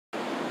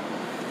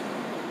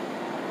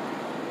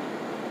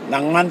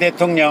낭만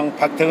대통령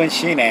박덕은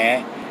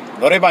시인의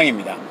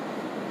노래방입니다.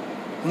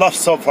 Love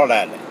so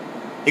forever,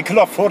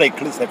 이클럽 포레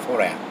클리세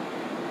포레.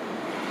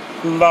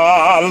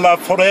 La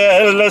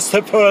forelle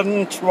se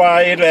pun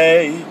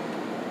try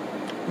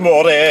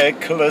more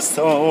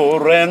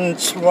closer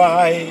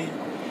try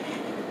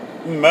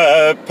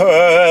me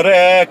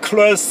pere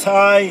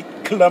closai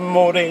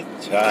clamore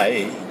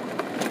chai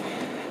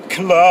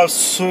close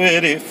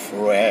sweetie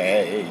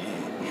fray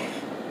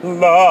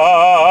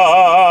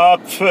la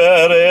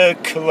pere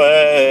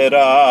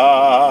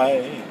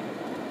clerai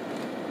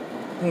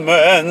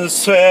men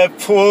se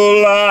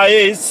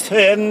pulai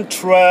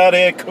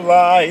centric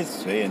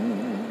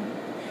license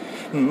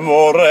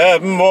more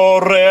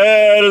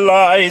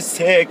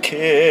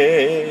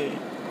laiseke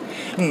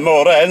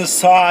more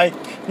inside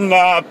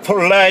na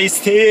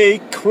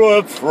plastic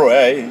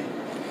crupray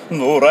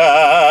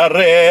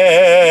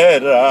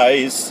murare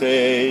raise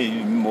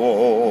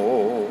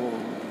mo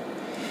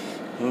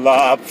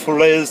la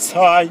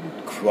plastic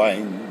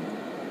crime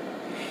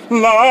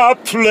la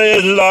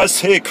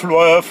plastic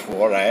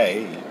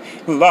crupray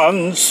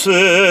Lancerera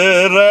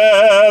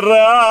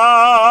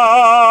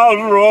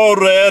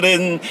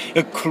roaring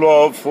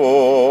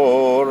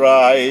clover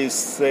I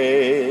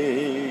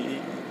say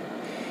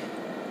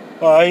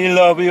I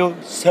love you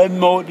said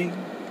morning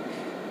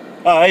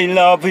I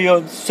love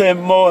you said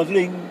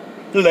morning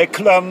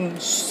Leclam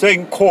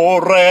sing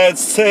core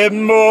se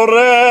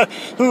more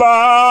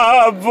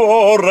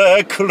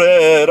lavore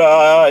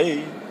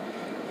clerai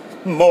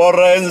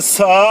more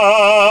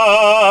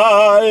inside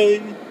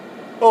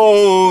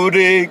Oh,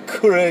 the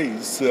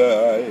crazy,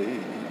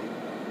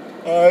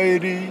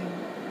 Irie,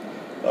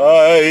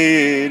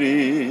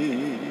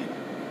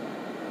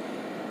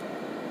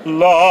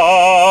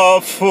 La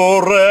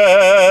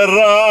forêt,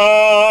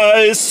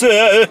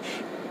 c'est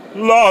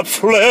la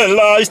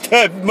fleur,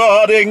 step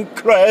marine,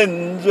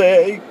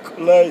 crazy,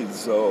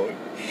 crazy.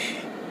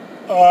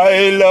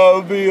 I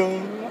love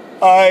you,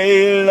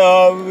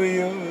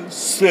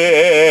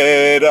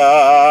 said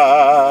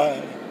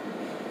I.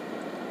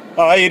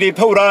 Irie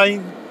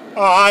Porain,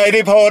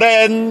 Irie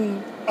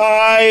Poren,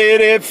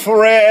 Irie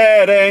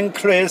Fred and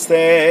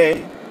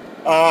Christe,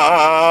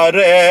 Are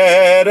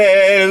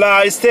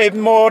Laiste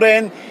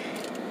Moren,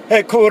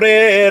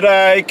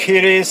 Ecurera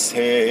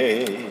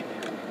Kirise,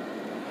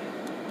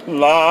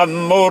 La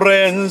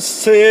Moren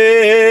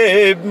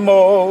se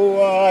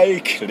mo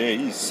I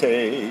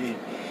Clise,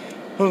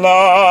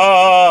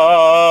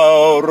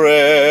 Laure,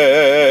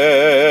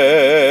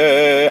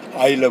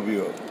 I love you.